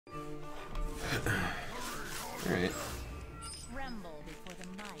Alright. Tremble before the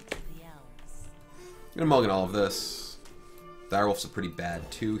might of the elves. I'm gonna mulligan all of this. Direwolf's a pretty bad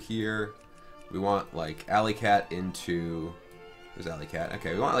 2 here. We want, like, Alley Cat into... There's Alley Cat.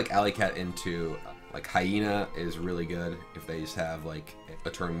 Okay, we want, like, Alley Cat into... Like, Hyena is really good if they just have, like, a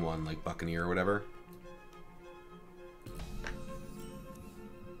turn 1, like, Buccaneer or whatever.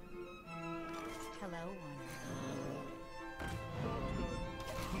 Hello,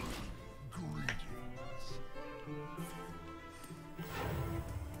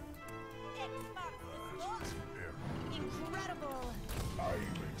 incredible.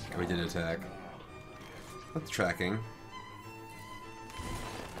 We did attack. That's tracking.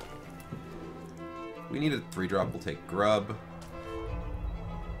 We need a 3-drop. We'll take Grub.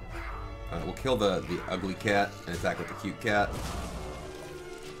 We'll kill the ugly cat and attack with the cute cat.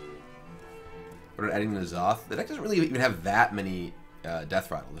 What about adding the Zoth? The deck doesn't really even have that many Death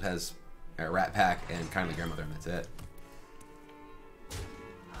Rattles. It has Rat Pack and Kindly Grandmother, and that's it.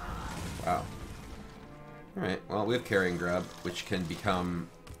 Wow. Alright, well, we have Carrying Grub, which can become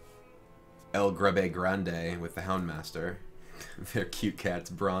El Grubbe Grande with the Houndmaster. They're cute cats,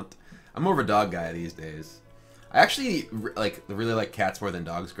 Brunt. I'm more of a dog guy these days. I actually really like cats more than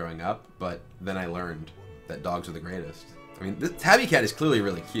dogs growing up, but then I learned that dogs are the greatest. I mean, this tabby cat is clearly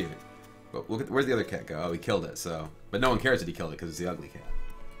really cute, but look at, where'd the other cat go? Oh, he killed it. So, but no one cares that he killed it because it's the ugly cat.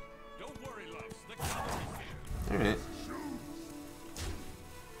 Don't worry, loves. All right.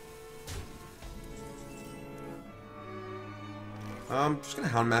 Just gonna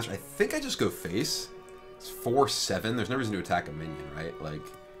Houndmaster. I think I just go face. It's 4/7. There's no reason to attack a minion, right? Like,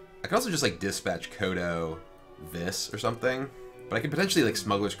 I can also just like dispatch Kodo this or something, but I could potentially like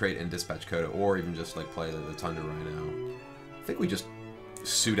Smuggler's Crate and dispatch Kodo, or even just like play the Tundra Rhino. I think we just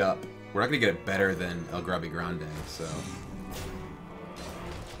suit up. We're not gonna get it better than El Grubby Grande, so.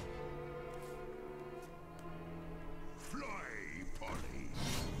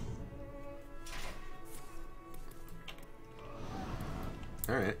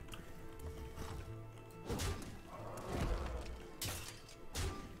 All right.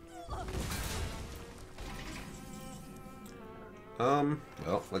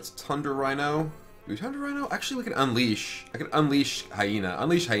 Well, let's Tundra Rhino. Do we Tundra Rhino? Actually, we can Unleash. I can Unleash Hyena.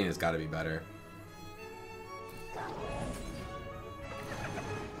 Unleash Hyena's gotta be better.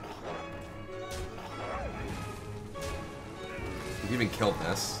 We've even killed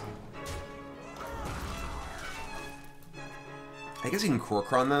this. I guess he can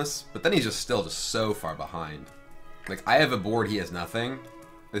Korkron this, but then he's just still so far behind. Like, I have a board, he has nothing.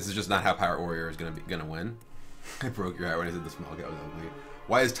 This is just not how Pirate Warrior is gonna win. I broke your heart when I said the small cat was ugly.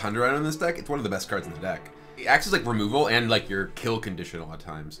 Why is Tundra Rhino in this deck? It's one of the best cards in the deck. It acts as like removal and like your kill conditional at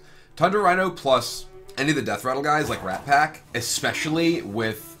times. Tundra Rhino plus any of the Death Rattle guys like Rat Pack, especially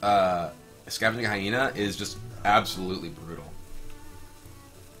with Scavenging Hyena, is just absolutely brutal.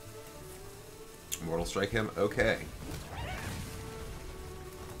 Mortal Strike him? Okay.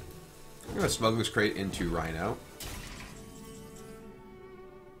 I'm gonna Smuggler's Crate into Rhino.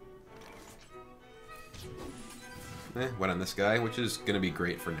 Went on this guy, which is going to be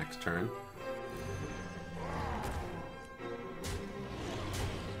great for next turn.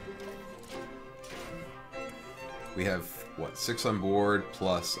 We have, what, 6 on board,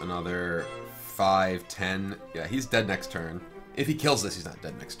 plus another 5, 10. Yeah, he's dead next turn. If he kills this, he's not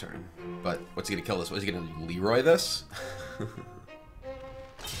dead next turn. But what's he going to kill this? What is he going to Leroy this?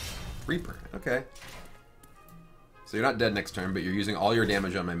 Reaper, okay. So you're not dead next turn, but you're using all your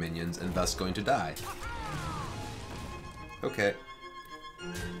damage on my minions, and thus going to die. Okay. So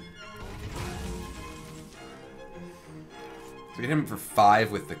we hit him for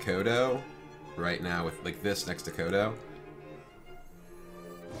 5 with the Kodo. Right now with like this next to Kodo.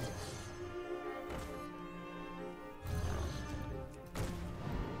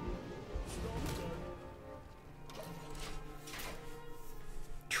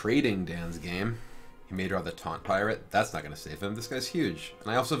 Trading Dan's game. He made draw the Taunt Pirate. That's not going to save him. This guy's huge.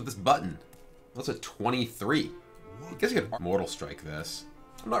 And I also have this button. That's a 23. I guess you could Mortal Strike this.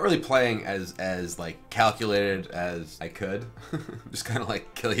 I'm not really playing as like calculated as I could. Just kind of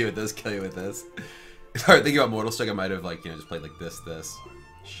like kill you with this, kill you with this. If I were thinking about Mortal Strike, I might have like, you know, just played like this,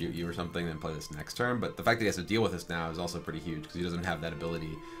 shoot you or something, then play this next turn. But the fact that he has to deal with this now is also pretty huge because he doesn't have that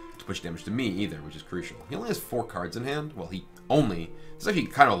ability to push damage to me either, which is crucial. He only has 4 cards in hand. Well, he only. There's actually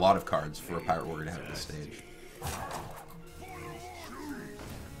kind of a lot of cards for a Pirate Warrior to have at this stage.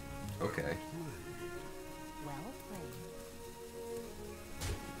 Okay.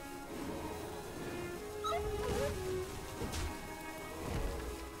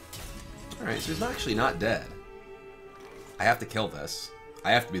 Alright, so he's actually not dead. I have to kill this.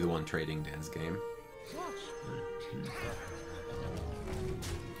 I have to be the one trading Dan's game.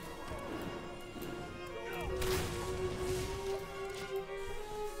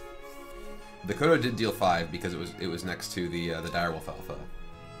 The Kodo did deal 5 because it was next to the Direwolf Alpha.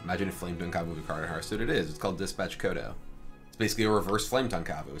 Imagine if Flame Tongue Kavu would be card in Hearthstone. It is. It's called Dispatch Kodo. It's basically a reverse Flame Tongue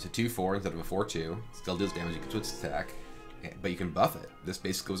Kavu. It's a 2/4 instead of a 4/2. Still deals damage to its attack, but you can buff it. This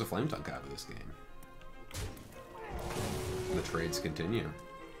basically was a Flame Tongue Kavu this game. And the trades continue.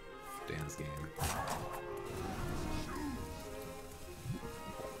 Dan's game.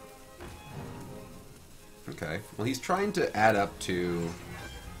 Okay. Well, he's trying to add up to...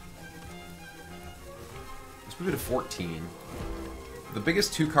 Let's move it to 14. The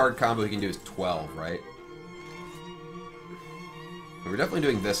biggest 2-card combo he can do is 12, right? We're definitely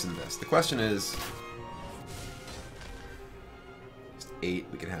doing this and this. The question is... 8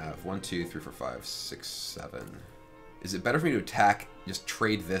 we can have. 1, 2, 3, 4, 5, 6, 7. Is it better for me to attack, just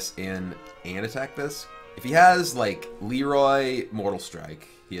trade this in and attack this? If he has, like, Leroy Mortal Strike,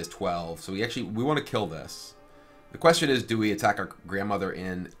 he has 12, so we want to kill this. The question is, do we attack our grandmother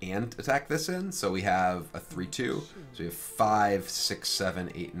in and attack this in? So we have a 3/2. So we have 5, 6,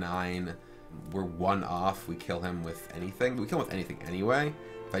 7, 8, 9. We're 1 off. We kill him with anything. We kill him with anything anyway.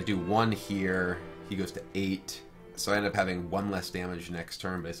 If I do 1 here, he goes to 8. So I end up having 1 less damage next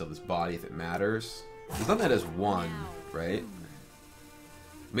turn, but I still have this body if it matters. There's nothing that has 1, right?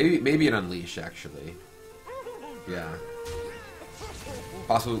 Maybe an Unleash, actually. Yeah.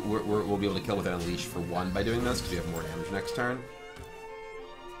 Possibly we'll be able to kill with an Unleash for 1 by doing this, because we have more damage next turn.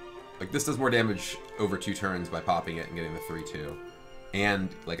 Like, this does more damage over 2 turns by popping it and getting the 3/2.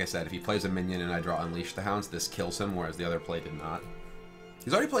 And, like I said, if he plays a minion and I draw Unleash the Hounds, this kills him, whereas the other play did not.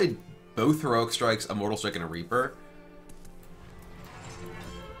 He's already played both Heroic Strikes, a Mortal Strike, and a Reaper.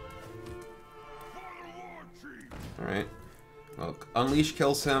 Alright. Well, Unleash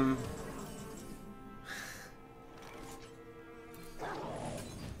kills him.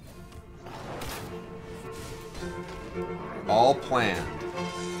 All planned.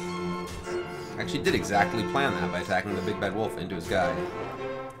 Actually did exactly plan that by attacking the big bad wolf into his guy.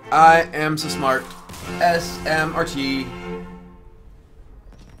 I am so smart. SMRT.